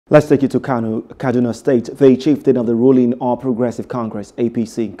Let's take you to Kaduna State. The chieftain of the ruling All Progressive Congress,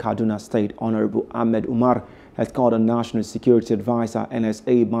 APC, in Kaduna State, Honorable Ahmad Umar, has called on National Security Advisor,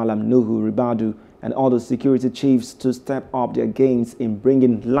 NSA, Mallam Nuhu Ribadu, and other security chiefs to step up their gains in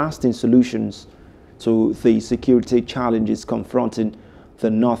bringing lasting solutions to the security challenges confronting the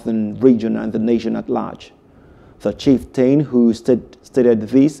northern region and the nation at large. The chieftain, who stated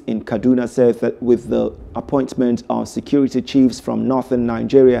this in Kaduna, said that with the appointment of security chiefs from northern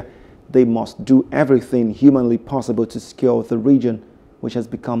Nigeria, they must do everything humanly possible to secure the region, which has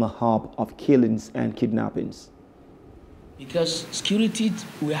become a hub of killings and kidnappings. Because security,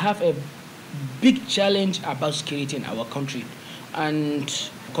 we have a big challenge about security in our country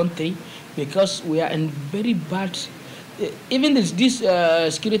because we are in very bad, even this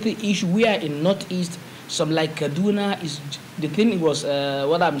security issue, we are in northeast. Some like Kaduna is the thing was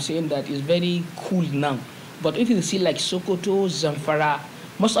what I'm saying that is very cool now. But if you see like Sokoto, Zamfara,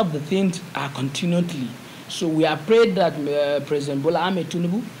 most of the things are continually. So we are praying that President Bola Ahmed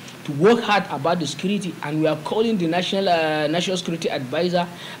Tinubu to work hard about the security, and we are calling the national security advisor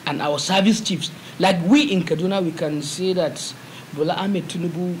and our service chiefs. Like we in Kaduna, we can say that Bola Ahmed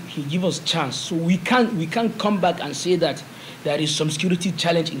Tinubu, he give us chance. So we can't come back and say that there is some security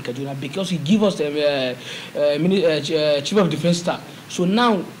challenge in Kaduna because he give us the Chief of Defense Staff. So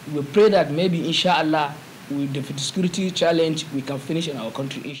now we pray that maybe, inshallah, with the security challenge, we can finish in our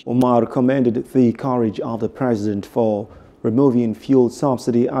country. Umar commended the courage of the president for removing fuel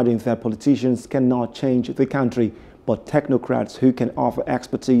subsidy, adding that politicians cannot change the country, but technocrats who can offer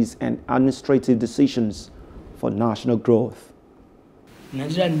expertise and administrative decisions for national growth.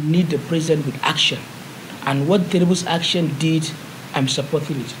 Nigeria need the president with action. And what Tinubu's action did, I'm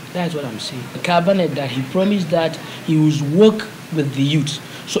supporting it. That's what I'm saying. The cabinet that he promised that he will work with the youth.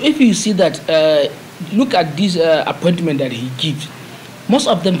 So if you see that, look at this appointment that he gives. Most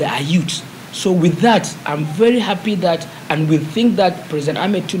of them, they are youth. So with that, I'm very happy that, and we think that President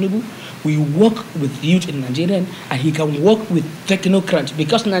Ahmed Tinubu will work with youth in Nigeria, and he can work with technocrats,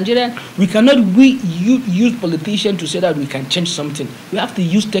 because Nigeria, we cannot use politicians to say that we can change something. We have to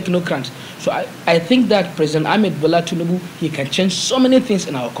use technocrats. So I think that President Ahmed Bola Tinubu, he can change so many things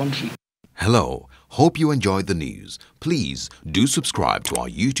in our country. Hello, hope you enjoyed the news. Please do subscribe to our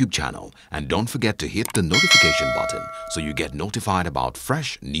YouTube channel and don't forget to hit the notification button so you get notified about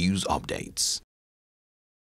fresh news updates.